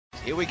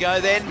Here we go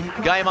then,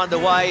 game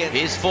underway.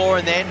 Here's 4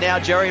 and then, now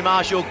Jerry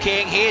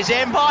Marshall-King. Here's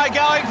Mbai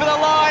going for the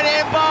line,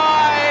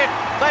 Mbai!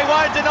 They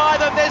won't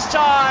deny them this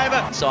time.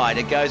 Side,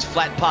 it goes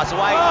flat pass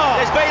away.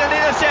 There's been an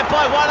intercept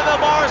by one of the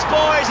Morris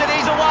boys and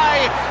he's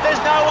away. There's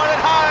no one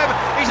at home.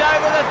 He's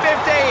over the 50.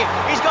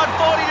 He's got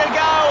 40 to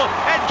go.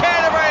 And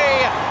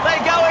Canterbury,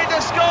 they go in to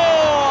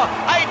score.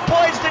 8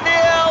 points to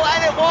nil,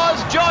 and it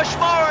was Josh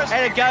Morris.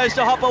 And it goes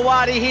to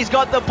Hopewadi. He's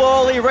got the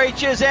ball. He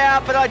reaches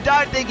out, but I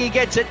don't think he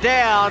gets it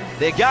down.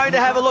 They're going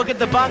to have a look at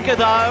the bunker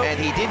though, and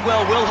he did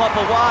well, Will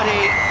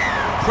Hopewadi.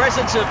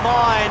 Presence of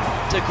mind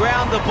to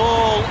ground the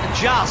ball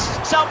just.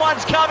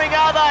 Someone's coming,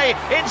 are they?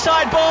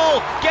 Inside ball,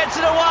 gets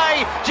it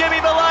away. Jimmy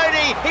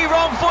Maloney, he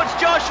wrong foots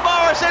Josh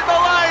Morris and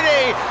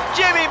Maloney.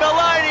 Jimmy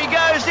Maloney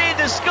goes in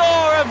to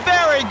score. A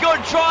very good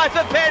try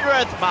for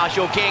Penrith.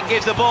 Marshall-King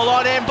gives the ball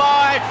on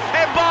Mbai.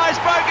 Mbai's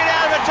broken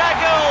out of a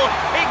tackle.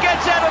 He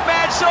gets out of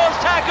Mansell's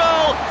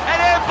tackle, and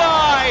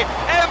Mbai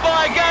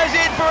goes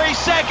in for his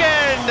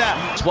second.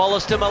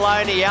 Wallace to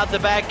Maloney, out the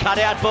back, cut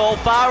out ball.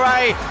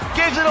 Farre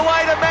gives it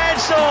away to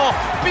Mansell.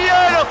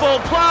 Beautiful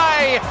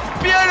play.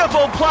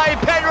 Beautiful play,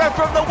 Penrith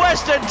from the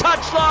western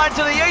touchline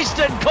to the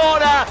eastern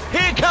corner.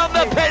 Here come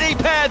the Penny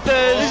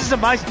Panthers. This is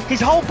amazing. His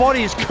whole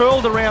body is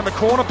curled around the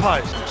corner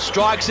post.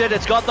 Strikes it,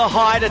 it's got the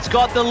height, it's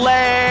got the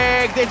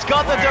length, it's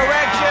got the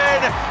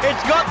direction,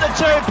 it's got the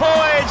 2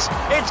 points,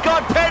 it's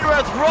got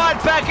Penrith right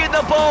back in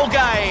the ball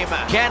game.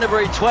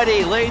 Canterbury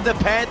 20, lead the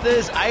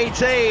Panthers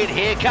 18.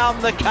 Here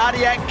come the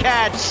Cardiac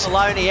Cats.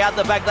 Maloney out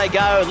the back they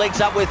go, links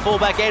up with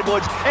fullback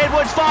Edwards.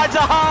 Edwards finds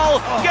a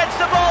hole, gets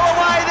the ball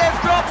away, they've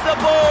dropped the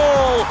ball.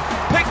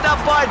 Picked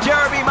up by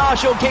Jeremy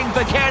Marshall-King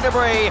for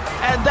Canterbury,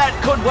 and that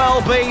could well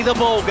be the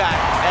ball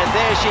game. And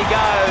there she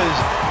goes.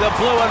 The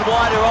blue and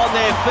white are on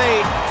their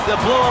feet.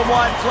 The blue and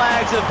white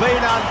flags have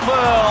been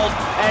unfurled,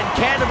 and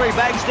Canterbury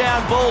banks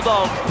down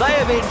Bulldogs. They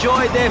have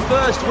enjoyed their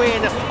first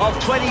win of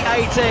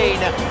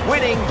 2018,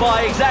 winning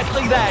by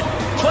exactly that,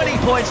 20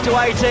 points to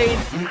 18.